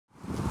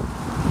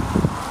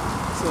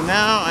So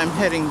now I'm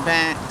heading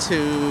back to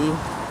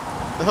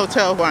the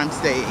hotel where I'm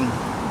staying.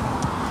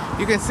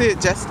 You can see it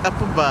just up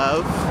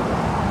above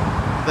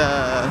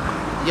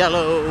the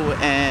yellow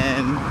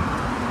and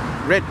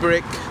red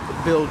brick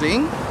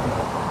building.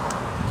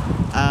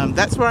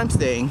 That's where I'm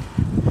staying.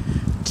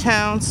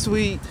 Town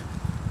Suite,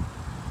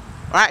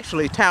 or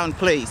actually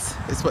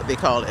TownePlace is what they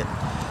call it.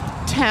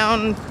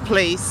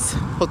 TownePlace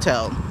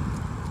Hotel.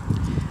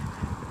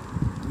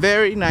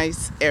 Very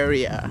nice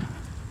area.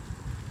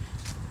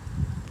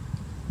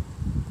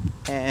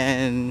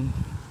 And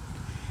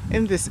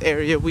in this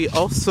area we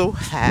also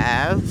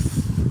have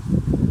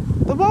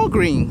the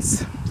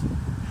Walgreens,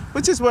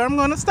 which is where I'm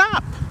going to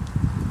stop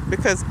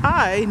because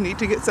I need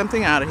to get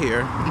something out of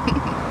here.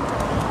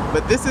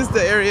 But this is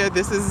the area,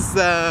 this is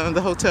the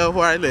hotel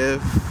where I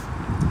live.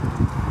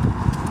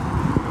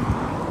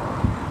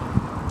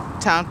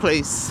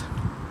 TownePlace.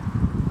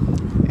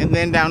 And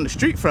then down the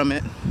street from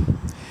it,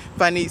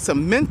 if I need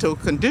some mental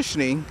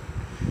conditioning,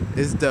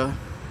 is the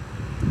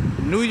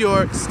New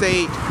York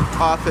State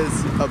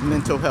Office of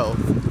Mental Health.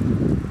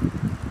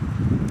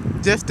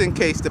 Just in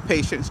case the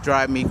patients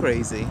drive me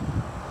crazy.